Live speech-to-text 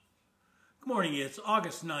Morning, it's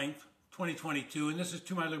August 9th, 2022, and this is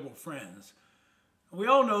To My Liberal Friends. We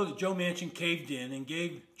all know that Joe Manchin caved in and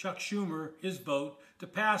gave Chuck Schumer his vote to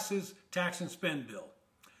pass his tax and spend bill.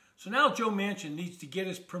 So now Joe Manchin needs to get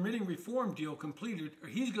his permitting reform deal completed or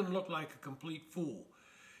he's going to look like a complete fool.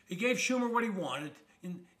 He gave Schumer what he wanted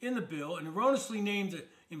in the bill and erroneously named the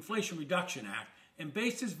Inflation Reduction Act and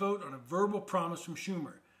based his vote on a verbal promise from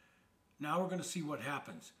Schumer. Now we're going to see what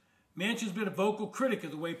happens. Manchin's been a vocal critic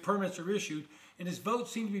of the way permits are issued, and his vote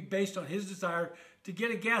seemed to be based on his desire to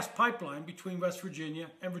get a gas pipeline between West Virginia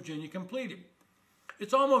and Virginia completed.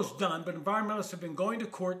 It's almost done, but environmentalists have been going to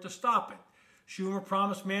court to stop it. Schumer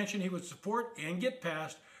promised Manchin he would support and get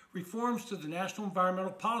passed reforms to the National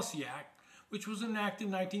Environmental Policy Act, which was enacted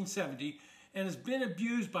in 1970 and has been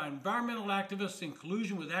abused by environmental activists in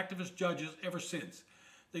collusion with activist judges ever since.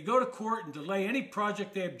 They go to court and delay any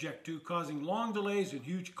project they object to, causing long delays and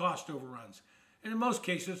huge cost overruns. And in most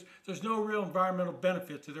cases, there's no real environmental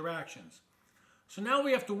benefit to their actions. So now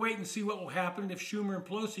we have to wait and see what will happen if Schumer and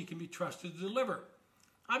Pelosi can be trusted to deliver.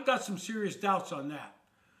 I've got some serious doubts on that.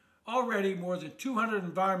 Already, more than 200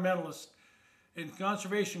 environmentalists and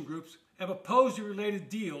conservation groups have opposed a related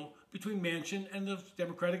deal between Manchin and the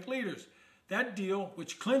Democratic leaders. That deal,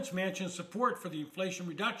 which clinched Manchin's support for the Inflation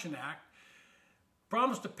Reduction Act,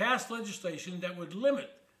 promised to pass legislation that would limit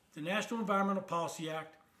the National Environmental Policy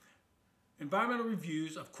Act environmental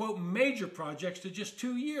reviews of, quote, major projects to just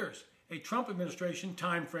 2 years, a Trump administration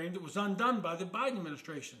time frame that was undone by the Biden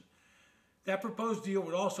administration. That proposed deal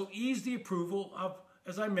would also ease the approval of,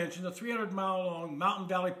 as I mentioned, the 300-mile-long Mountain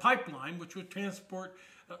Valley Pipeline, which would transport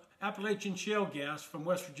Appalachian shale gas from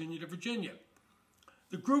West Virginia to Virginia.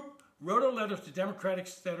 The group wrote a letter to Democratic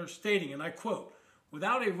senators stating, and I quote,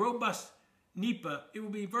 "Without a robust NEPA, it will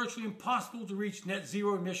be virtually impossible to reach net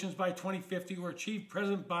zero emissions by 2050 or achieve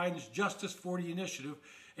President Biden's Justice 40 initiative,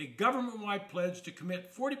 a government-wide pledge to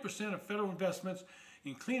commit 40% of federal investments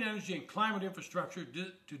in clean energy and climate infrastructure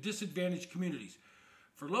to disadvantaged communities.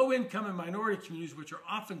 For low-income and minority communities, which are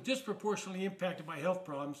often disproportionately impacted by health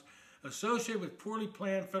problems associated with poorly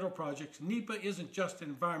planned federal projects, NEPA isn't just an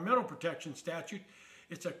environmental protection statute,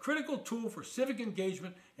 it's a critical tool for civic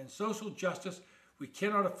engagement and social justice we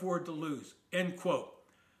cannot afford to lose," end quote.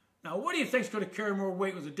 Now, what do you think is going to carry more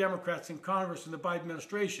weight with the Democrats in Congress and the Biden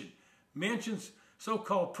administration? Manchin's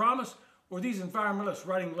so-called promise or these environmentalists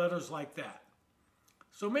writing letters like that?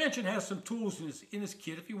 So Manchin has some tools in his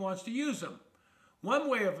kit if he wants to use them. One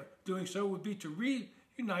way of doing so would be to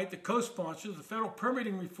reunite the co-sponsors of the Federal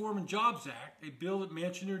Permitting Reform and Jobs Act, a bill that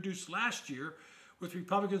Manchin introduced last year with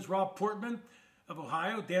Republicans Rob Portman of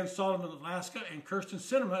Ohio, Dan Sullivan of Alaska, and Kyrsten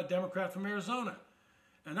Sinema, a Democrat from Arizona.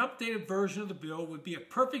 An updated version of the bill would be a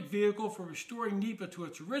perfect vehicle for restoring NEPA to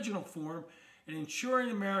its original form and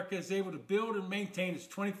ensuring America is able to build and maintain its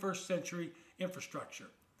 21st century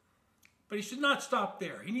infrastructure. But he should not stop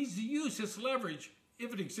there. He needs to use his leverage,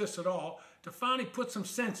 if it exists at all, to finally put some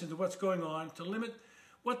sense into what's going on to limit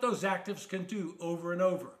what those activists can do over and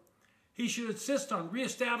over. He should insist on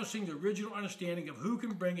reestablishing the original understanding of who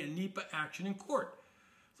can bring a NEPA action in court.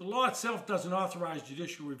 The law itself doesn't authorize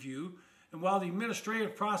judicial review, and while the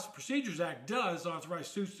Administrative Procedures Act does authorize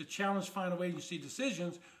suits to challenge final agency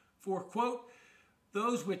decisions for, quote,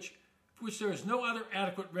 those for which there is no other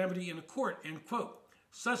adequate remedy in a court, end quote.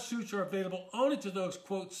 Such suits are available only to those,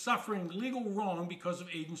 quote, suffering legal wrong because of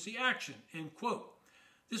agency action, end quote.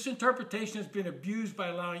 This interpretation has been abused by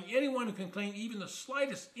allowing anyone who can claim even the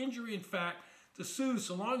slightest injury in fact to sue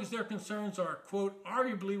so long as their concerns are, quote,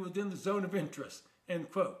 arguably within the zone of interest, end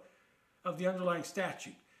quote, of the underlying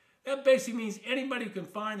statute. That basically means anybody who can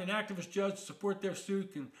find an activist judge to support their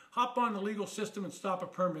suit can hop on the legal system and stop a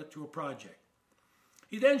permit to a project.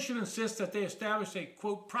 He then should insist that they establish a,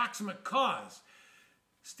 quote, proximate cause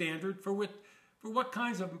standard for what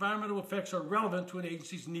kinds of environmental effects are relevant to an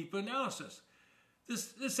agency's NEPA analysis.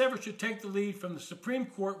 This effort should take the lead from the Supreme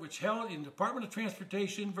Court, which held in Department of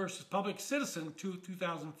Transportation versus Public Citizen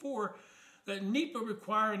 2004 that NEPA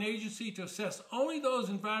require an agency to assess only those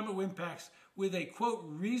environmental impacts with a, quote,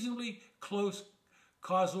 reasonably close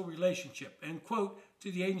causal relationship, end quote,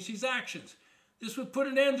 to the agency's actions. This would put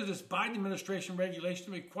an end to this Biden administration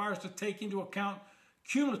regulation that requires to take into account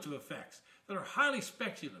cumulative effects that are highly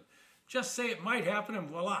speculative. Just say it might happen and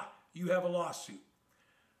voila, you have a lawsuit.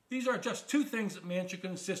 These are just two things that Manchin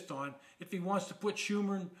can insist on if he wants to put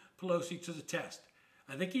Schumer and Pelosi to the test.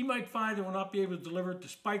 I think he might find they will not be able to deliver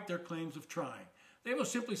despite their claims of trying. They will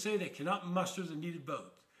simply say they cannot muster the needed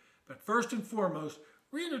votes. But first and foremost,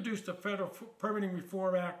 reintroduce the Federal Permitting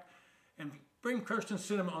Reform Act and bring Kyrsten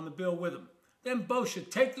Sinema on the bill with him. Then both should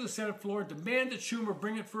take to the Senate floor and demand that Schumer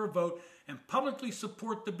bring it for a vote and publicly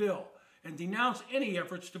support the bill. and denounce any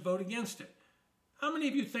efforts to vote against it. How many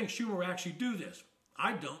of you think Schumer will actually do this?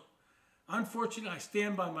 I don't. Unfortunately, I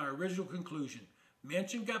stand by my original conclusion.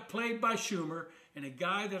 Manchin got played by Schumer, and a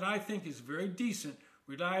guy that I think is very decent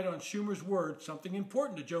relied on Schumer's word, something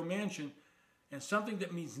important to Joe Manchin, and something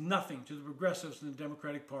that means nothing to the progressives in the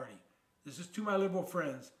Democratic Party. This is To My Liberal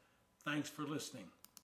Friends. Thanks for listening.